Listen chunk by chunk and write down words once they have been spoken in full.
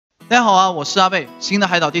大家好啊，我是阿贝。新的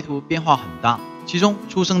海岛地图变化很大，其中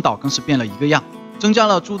出生岛更是变了一个样，增加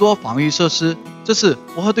了诸多防御设施。这次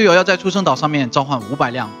我和队友要在出生岛上面召唤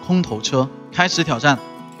500辆空投车，开始挑战。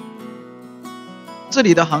这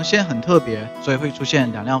里的航线很特别，所以会出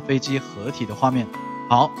现2辆飞机合体的画面。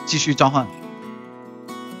好，继续召唤。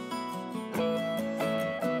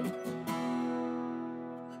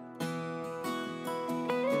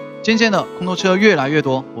渐渐的，空投车越来越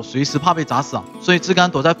多，我随时怕被砸死啊，所以只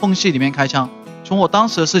敢躲在缝隙里面开枪。从我当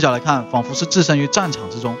时的视角来看，仿佛是置身于战场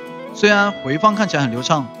之中。虽然回放看起来很流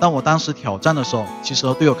畅，但我当时挑战的时候，其实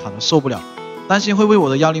和队友卡得受不了，担心会为我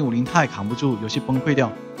的1050钛扛不住，游戏崩溃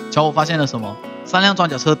掉。瞧我发现了什么？3辆装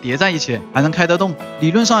甲车叠在一起，还能开得动。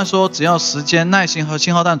理论上来说，只要时间、耐心和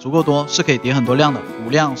信号弹足够多，是可以叠很多辆的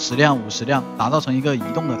，5辆、10辆、50辆，打造成一个移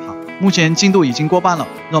动的塔。目前进度已经过半了，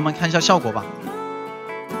让我们看一下效果吧。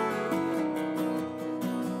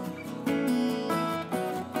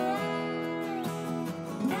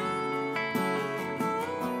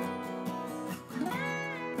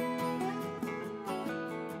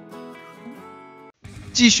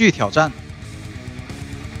继续挑战，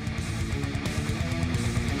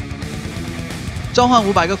召唤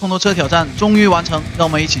500个空投车挑战终于完成，让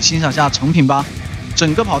我们一起欣赏下成品吧。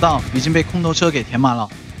整个跑道已经被空投车给填满了。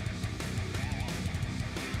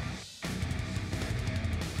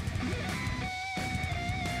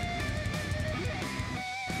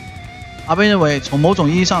阿贝认为，从某种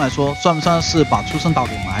意义上来说，算不算是把出生岛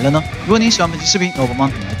给埋了呢？如果您喜欢本期视频，那我帮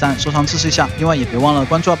点个赞、收藏支持一下。另外也别忘了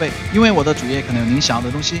关注阿贝，因为我的主页可能有您想要的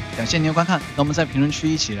东西。感谢您的观看，那我们在评论区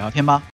一起聊天吧。